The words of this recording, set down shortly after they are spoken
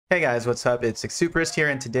Hey guys, what's up? It's Superist here,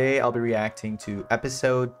 and today I'll be reacting to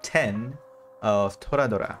episode 10 of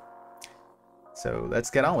Toradora. So let's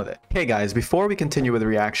get on with it. Hey guys, before we continue with the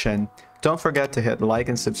reaction, don't forget to hit like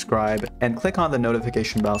and subscribe and click on the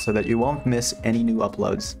notification bell so that you won't miss any new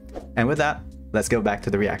uploads. And with that, let's go back to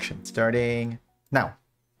the reaction. Starting now.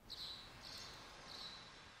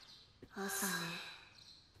 朝ね。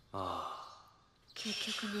ああ。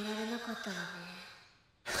結局寝られなかったわね。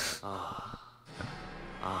ああ。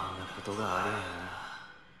あんなことがありゃ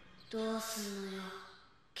な。どうすんのよ。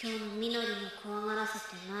今日のみのりの怖がらせ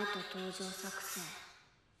てないと登場作戦。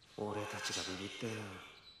俺たちがビビってるのに、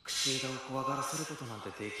櫛枝を怖がらせることなん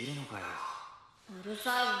てできるのかよ。うる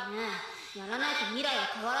さいわね。やらないと未来は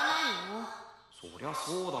変わらないのよ。そりゃ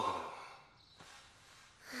そうだ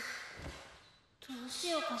けど。どう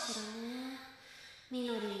しようかしらね。み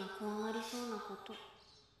のりが怖がりそうなこと。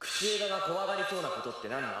櫛枝が怖がりそうなことって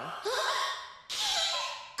何だ？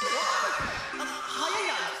早い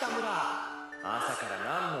な北村。朝から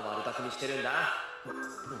何の悪巧みしてるんだ？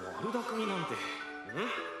悪巧みなんて。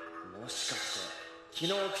もしかして昨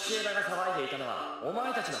日櫛枝が騒いでいたのはお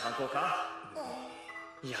前たちの犯行か？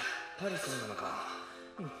やっぱりそうなのか。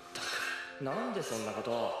ったくなんでそんなこ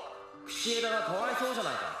と。櫛枝がかわいそうじゃな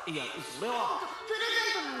いか。いやそれはプレ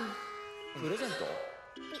ゼントなの。プレゼント？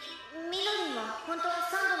みのりんは本当は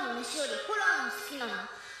3度の飯よりホラーが好きなの。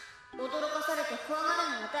驚かされて怖が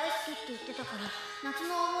るのが大好きって言ってたから夏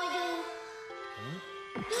の思い出を。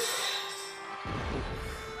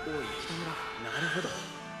おい北村、なるほど。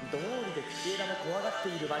どうりで櫛枝も怖がって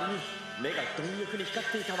いる割に目が貪欲に光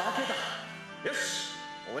っていたわけだ。よし、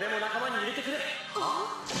俺も仲間に入れてくれ。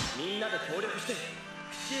みんなで協力して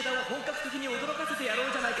櫛枝を本格的に驚かせてやろ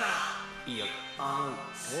うじゃないか。いや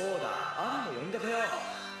そうだ、アリも呼んでこよう。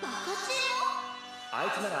バカチンも？あ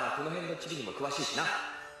いつならこの辺の地理にも詳しいしな。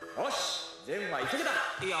よし、善は急げだ。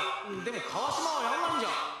いやでも川島はやんないんじゃ。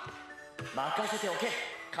任せておけ。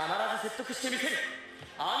必ず説得してみせる。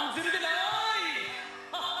案ずるでない。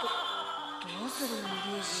どうするの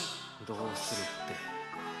ユージ。どうするって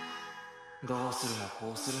どうするも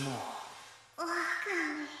こうするもわか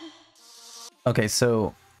んない。 Okay,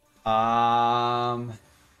 so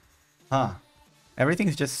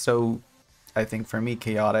everything's just so, I think for me,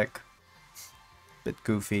 chaotic, bit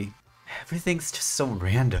goofy. Everything's just so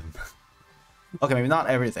random. Okay, maybe not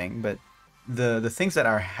everything, but the things that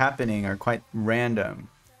are happening are quite random.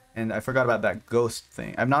 And I forgot about that ghost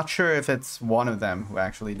thing. I'm not sure if it's one of them who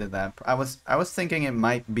actually did that. I was thinking it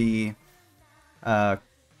might be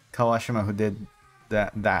Kawashima who did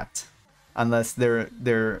that. Unless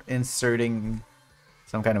they're inserting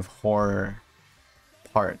some kind of horror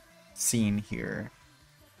scene here.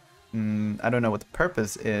 I don't know what the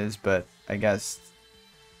purpose is, but I guess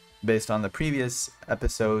based on the previous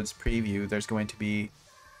episode's preview, there's going to be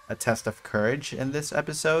a test of courage in this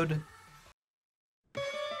episode.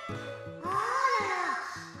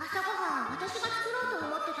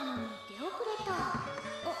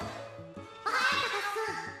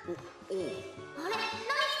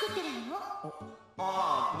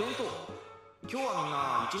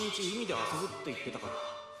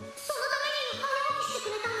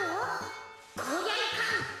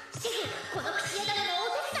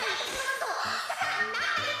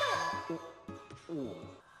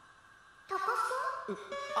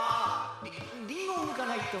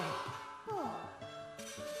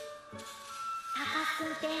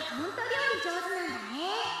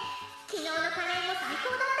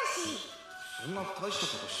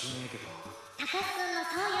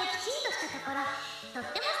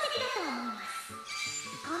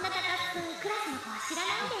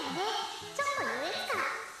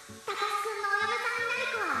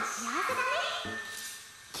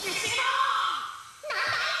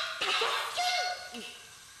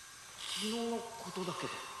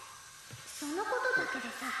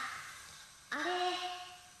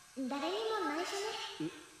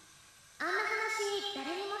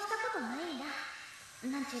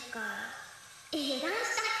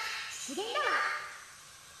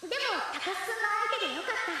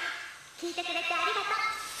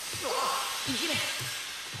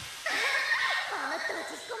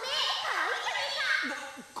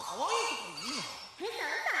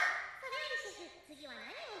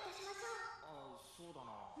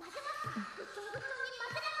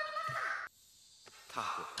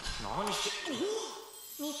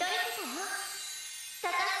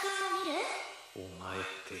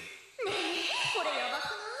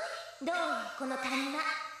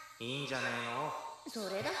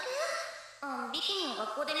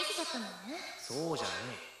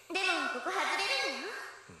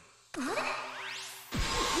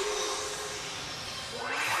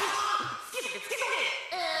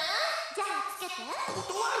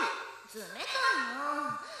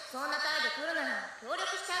 協力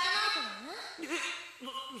してあげないからね。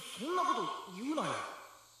そんなこと言うなよ。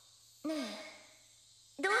ね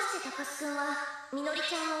え、どうして高須くんはみのり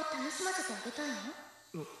ちゃんを楽しませてあげたい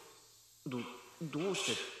の？どうし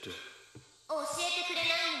てって。教えてくれな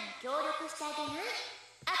いなら協力してあげない。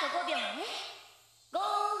あと5秒ね。5、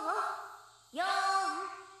4、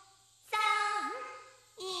3、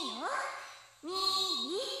いいよ。2、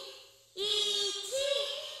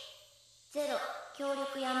1、0。協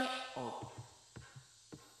力やめ。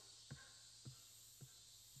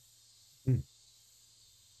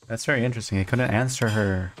That's very interesting. He couldn't answer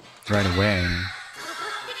her right away.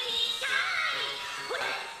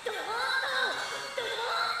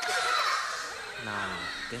 なん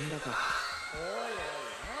でだか。おいおい、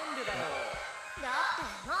なんでだよ。だって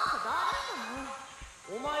なんかだる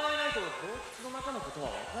いもん。お前がいないと洞窟の中のこと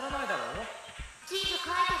はわからないだろう。地図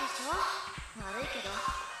書いたでしょ。悪いけど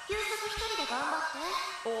休息一人で頑張って。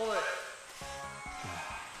おい。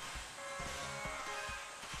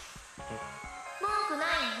文句な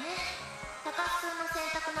いよね。高須くんの選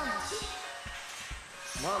択なんだし。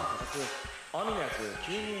まあ高須、アミのやつ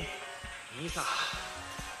急に。いいさ、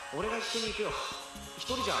俺が一緒に行くよ。一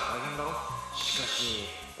人じゃ大変だろ。しかし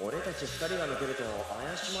俺たち二人が抜けると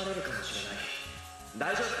怪しまれるかもしれない。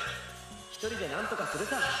大丈夫、一人で何とかする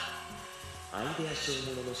さ。アイデア小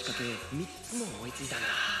物の仕掛けを3つも思いついたんだ。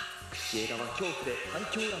串枝は恐怖で環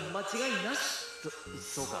境欄間違いなし。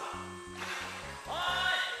そうか。おー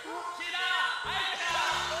い、シーダー入ったか。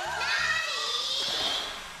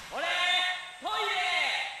俺トイレ。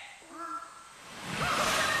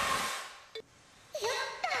や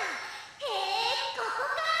った。へえ、ここ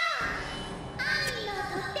か。アミの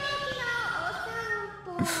とっておきのお散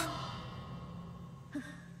歩。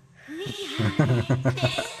雰囲気あるね。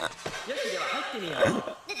よし、では入ってみよう。でもなんか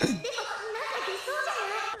出そうじゃ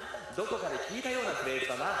ない？どこかで聞いたようなフレーズ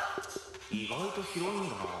だな。意外と広いん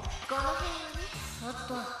だな。この辺はね。ちょっ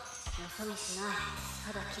とよそ見しない。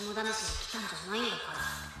ただ肝試しに来たんじゃないんだか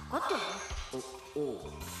ら。分かってる？おう。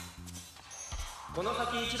この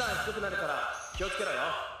先一段低くなるから気をつけろよ。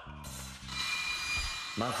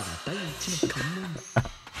まずは第一の関門。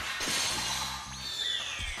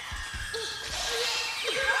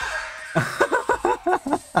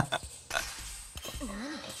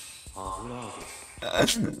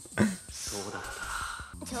そうだった。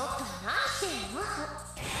ちょっと何してんの？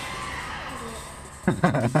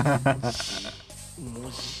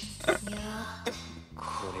文字。いやこ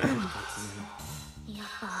れが2つ目の。やっ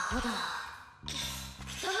ぱアホだ。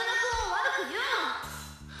北村君を悪く言うの。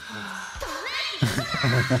ダメ。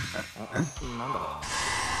なんだ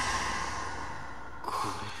こ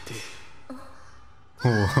れって。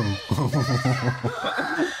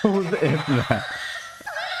What was that?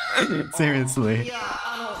 Seriously. いや、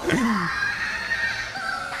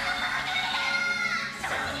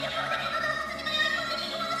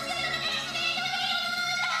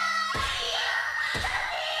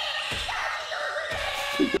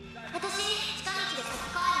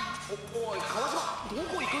おい川島、ど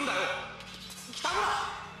こ行くんだよ。北村。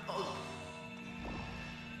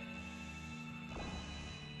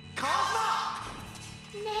川島。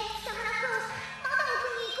ねえ北村君、まだ奥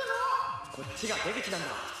に行くの？こっちが出口なんだ。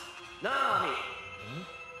なあ、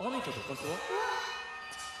アミと高須は？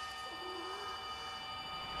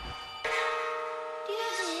リュ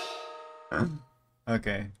ウジ。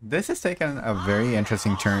 Okay, this has taken a very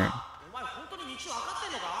interesting turn. お前本当に道分かって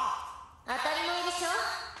んのか？当たり前でしょ。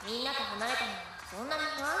みんなと離れたのはそんなに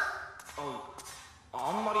不安？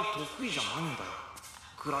あんまり得意じゃないんだよ、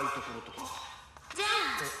暗いところとか。じゃ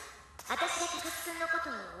あ私が高須君のこと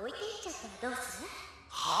を置いていっちゃったらどうする？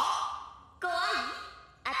は？怖い？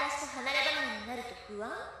私と離れ離れになると不安？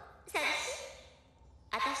寂しい？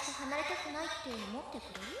私と離れたくないって思って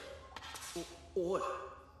くれる？おい、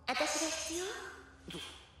私が必要？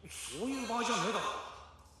そういう場合じゃねえだろ。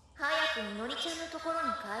早くみのりちゃんのところ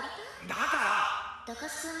に帰りたい？だか高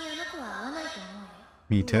須君にあの子は合わないと思うよ。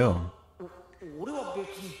Me too. 俺は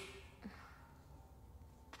別に。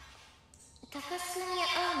高須君に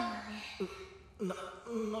会うのはね。何？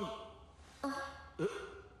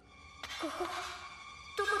ここ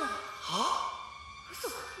どこだろう？は？嘘、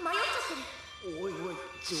迷っちゃってる。おいおい、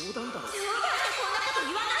冗談だろ。冗談でこんなこと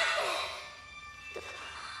言わないで。ど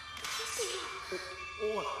うしよ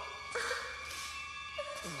う。おい。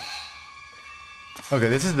Okay,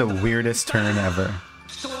 this is the weirdest turn ever.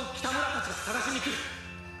 人を北村たちが探しに来る。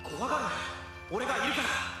怖がるな、俺がいるから。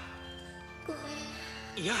ごめ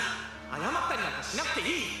ん。いや、謝ったりなんかしなくていい。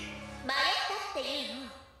迷ったっていう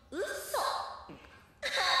の嘘。私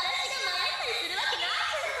が迷ったりするわけない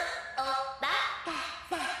じゃん。おバカ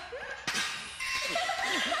さん。だから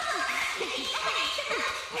言った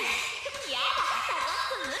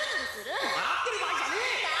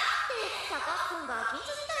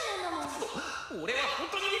俺は本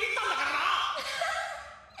当にビビったんだからな。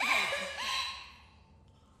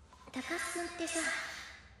高須君ってさ、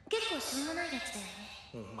結構しょうもないやつだよね。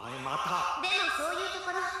お前また。でもそういうと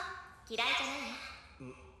ころ嫌いじゃない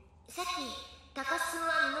よ。さっき高須君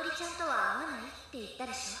はみのりちゃんとは会わないって言った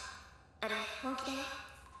でしょ。あれ本気だよ。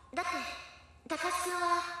だって高須君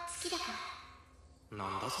は好きだから。な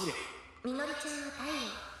んだそりゃ。みのりちゃんは太陽、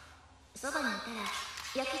そばにいたら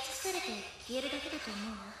焼き尽くされて消えるだけだと思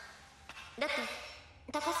うな。だって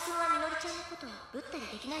高須君はみのりちゃんのことをぶったり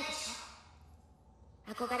できないでし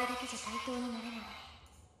ょ。憧れだけじゃ対等になれない。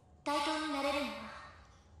対等になれるのは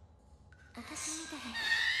私みたいに。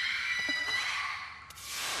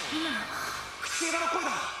今の口枝の声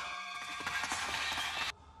だ。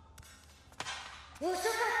遅か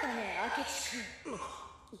ったね、明智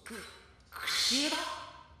君。口枝。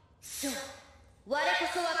そう、我こ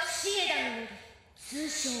そは櫛枝みのり、通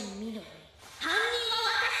称みのり。犯人は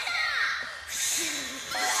私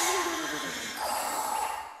だ。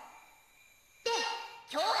で、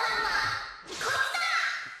共犯はこいつだ。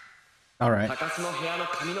 Alright. 高須の部屋の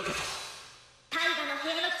髪の毛と大河の部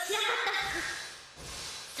屋の散らかった服、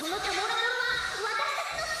そのたもろもろは私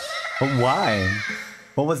たちの仕業だ。 But why?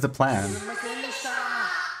 What was the plan? すいませんでした。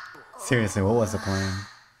 Seriously, what was the plan?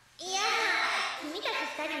 いや、君たち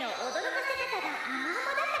二人の驚かせ方が甘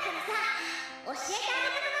々だったからさ、教えてあ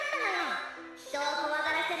げたくなったのよ。人を怖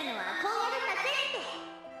がらせるのはこうやるんだぜっ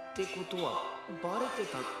て。ってことはバレて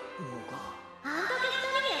たのか。あんだけ二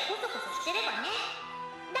人でコソコソしてればね。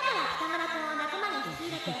だから北村君を仲間に引き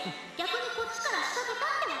入れて逆にこっちから仕掛けた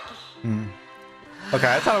ってわけ。Okay,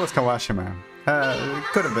 I thought it was Kawashima. It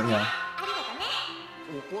could have been, yeah. ありがとね。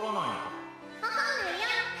怒らないのか。わかんないよ。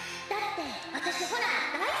だって私ほら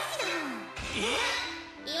大好きだもん。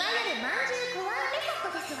いわゆるまんじゅう怖いメソッ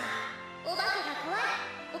ドですわ。お化けが怖い、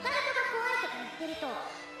オカルトが怖いとか言ってると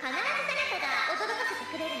必ず誰かが驚かせて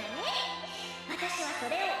くれるのね。私はそ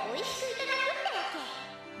れを美味しくいただくってわけ。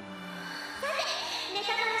さて、ネ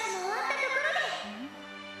タバラシも終わったところで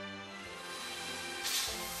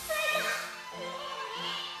着いた。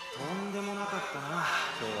とんでもなかったな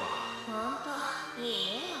今日は。ほんとい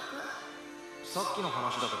い迷惑。さっきの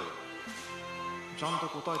話だけどちゃんと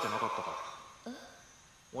答えてなかったか。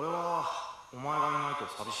俺はお前がいないと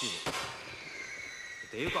寂しいぞ。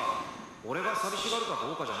っていうか俺が寂しがるか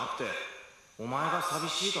どうかじゃなくてお前が寂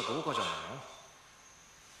しいかどうかじゃないの。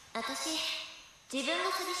私、自分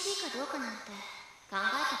が寂しいかどうかなんて考え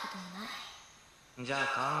たこともない。じゃ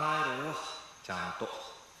あ考えるよちゃんと。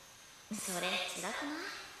それ辛くない？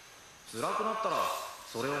辛くなったら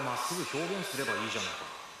それをまっすぐ表現すればいいじゃないか。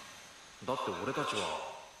だって俺たち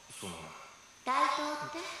はその。対等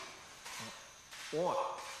って？おい。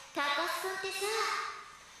高須君ってさ、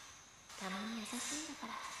たまに優しいんだ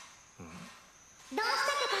から。どうし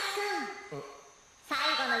た高須君？最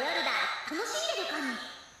後の夜だ、楽しんでるかに。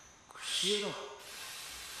串枝。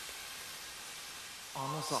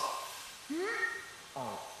あのさ。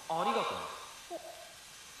ありがとう。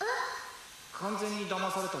完全に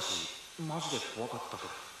騙されたしマジで怖かったけ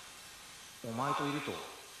どお前といると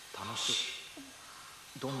楽しい。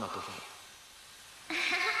どんな時も。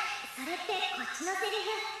それってこっちのセリ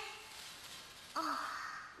フ。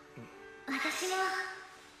私も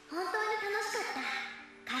本当に楽しかった。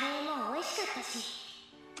カレーも美味しかったし、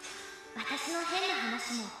私の変な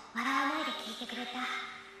話も笑わないで聞いてくれた。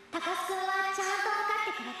高須君はちゃんと分か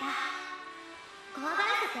ってくれた。怖が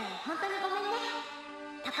らせて本当にごめんね。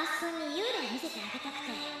高須君に幽霊見せてあげたく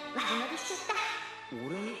て悪乗りしちゃった。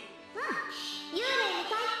俺に？幽霊見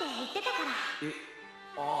たいって言ってたから。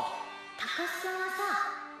高須君は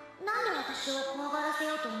さ、なんで私を怖がらせ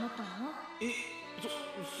ようと思ったの？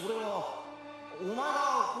それはお前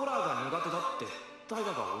がホラーが苦手だって大我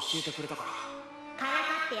が教えてくれたから。から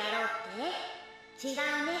かってやろうって？違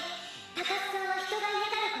うね。高須君は人が嫌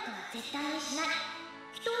がることは絶対にしない。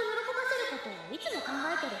人を喜ばせることをいつも考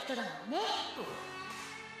えてる人だもんね。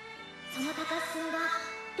その高須君が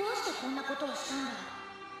どうしてこんなことをしたんだろ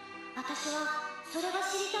う。私はそれが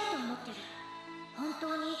知りたいと思ってる。本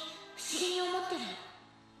当に不思議に思ってる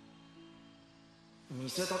の。見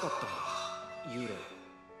せたかったんだ幽霊。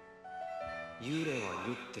幽霊は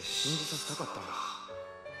いるって信じさせたかったんだ。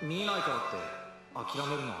見えないからって諦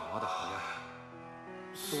めるのはまだ早い。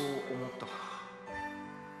そう思ったから。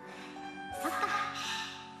そっか。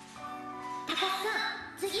高須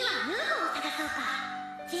君、次は UFO を探そうか。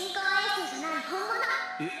人工衛星じゃない本物。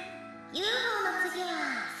UFO の次は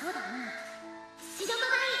そうだな、白子が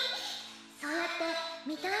いい。そうやって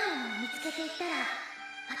見たいものを見つけていったら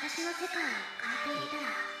私の世界を変えていった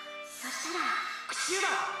ら、そしたら口枝。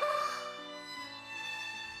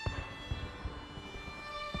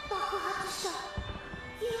爆発しした。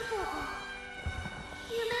 UFO が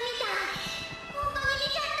夢みたい。本当に見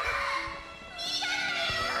ちゃった。見ちゃっ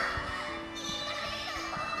たよ。銀河戦争起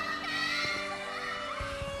こった。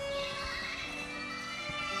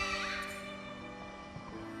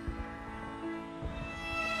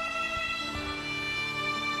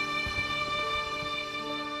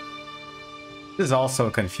 This is also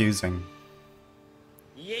confusing.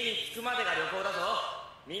 家に着くまでが旅行だぞ。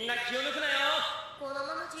みんな気を抜くなよ。このまま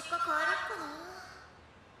実家帰ろっかな。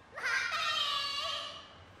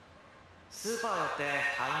スーパー寄って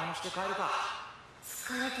買い物して帰るか。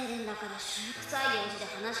疲れてるんだからしゅう臭い用事で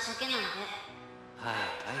話しかけないで。はいは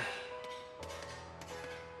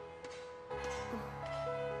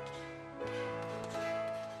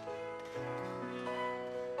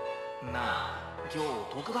い。 なあ、今日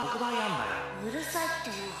特売やんだよ。うるさいって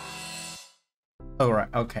も。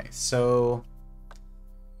 Alright, okay, so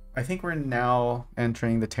I think we're now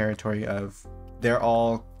entering the territory of they're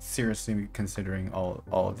all seriously considering all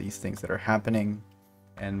of these things that are happening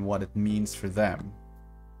and what it means for them.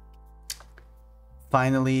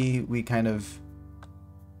 Finally, we kind of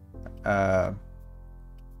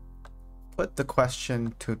put the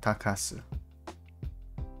question to Takasu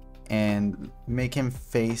and make him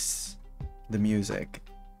face the music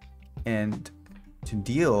and to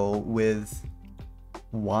deal with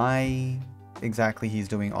why exactly he's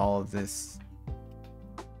doing all of this.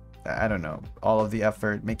 I don't know, all of the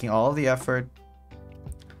effort, making all of the effort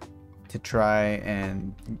to try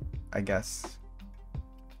and, I guess,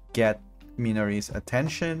 get Minori's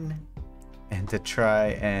attention and to try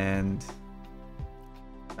and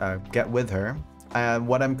get with her.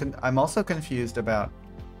 I'm also confused about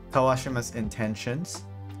Kawashima's intentions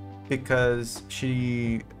because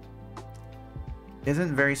she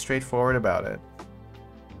isn't very straightforward about it.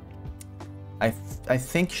 I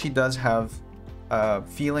think she does have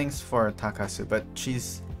feelings for Takasu, but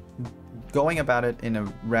she's going about it in a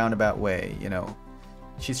roundabout way, you know.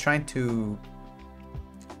 She's trying to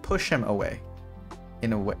push him away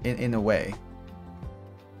in a way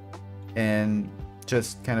and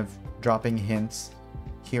just kind of dropping hints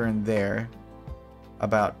here and there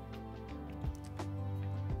about,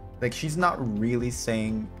 like, she's not really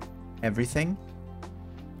saying everything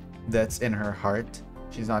that's in her heart.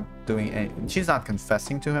 She's not doing any, she's not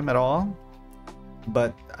confessing to him at all,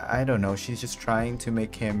 but I don't know, she's just trying to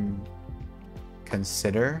make him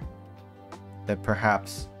consider that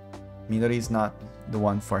perhaps Minori's not the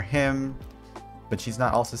one for him, but she's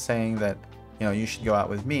not also saying that, you know, you should go out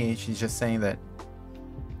with me. She's just saying that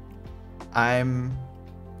I'm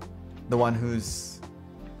the one who's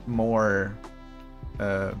more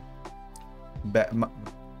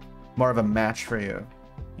more of a match for you,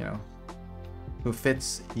 you know, who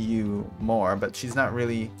fits you more. But she's not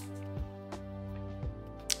really,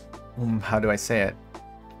 how do I say it?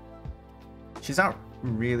 She's not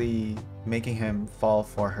really making him fall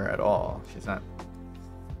for her at all. She's not,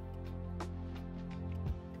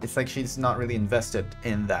 it's like she's not really invested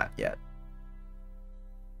in that yet.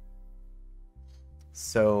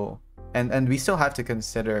 So, and we still have to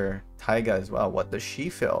consider Taiga as well. What does she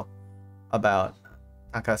feel about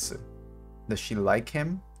Takasu? Does she like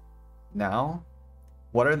him now?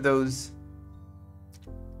 What are those,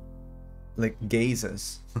 like,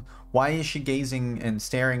 gazes? Why is she gazing and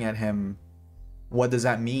staring at him? What does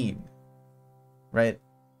that mean? Right?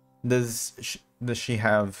 Does she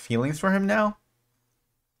have feelings for him now?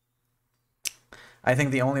 I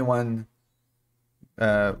think the only one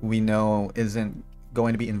we know isn't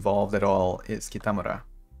going to be involved at all is Kitamura.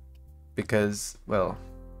 Because, well,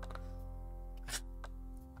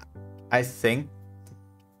 I think,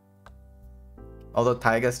 although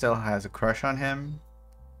Taiga still has a crush on him,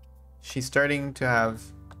 she's starting to have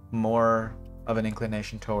more of an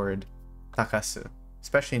inclination toward Takasu,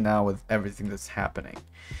 especially now with everything that's happening.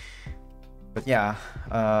 But yeah,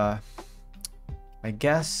 I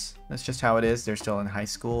guess that's just how it is. They're still in high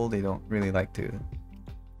school. They don't really like to,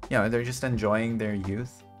 you know, they're just enjoying their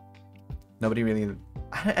youth. Nobody really,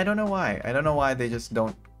 I don't know why. I don't know why they just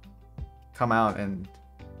don't come out and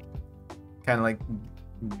kind of like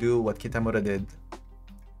do what Kitamura did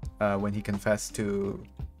when he confessed to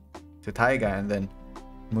Taiga and then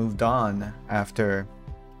moved on after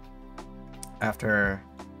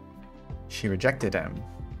she rejected him.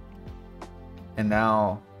 And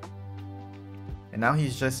now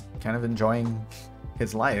he's just kind of enjoying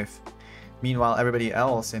his life. Meanwhile, everybody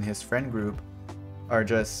else in his friend group are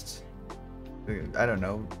just, I don't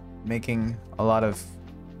know, making a lot of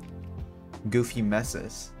goofy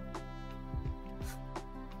messes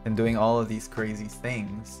and doing all of these crazy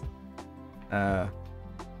things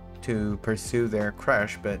to pursue their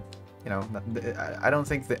crush. But you know, I don't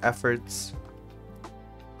think the efforts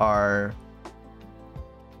are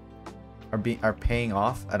paying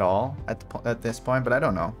off at all at this point, but I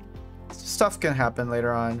don't know. Stuff can happen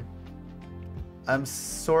later on. I'm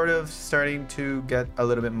sort of starting to get a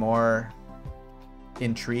little bit more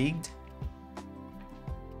intrigued.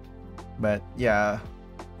 But yeah,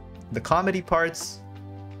 the comedy parts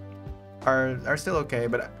are still okay,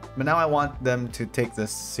 but now I want them to take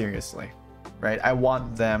this seriously, right? I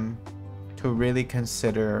want them to really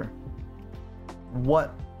consider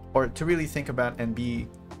or to really think about and be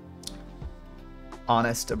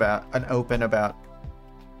honest about and open about,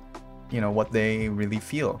 you know, what they really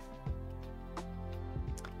feel.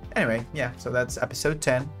 Anyway, yeah, so that's episode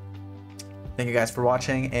 10. Thank you guys for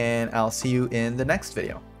watching, and I'll see you in the next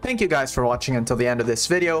video. Thank you guys for watching until the end of this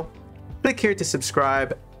video. Click here to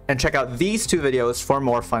subscribe and check out these 2 videos for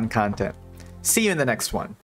more fun content. See you in the next one.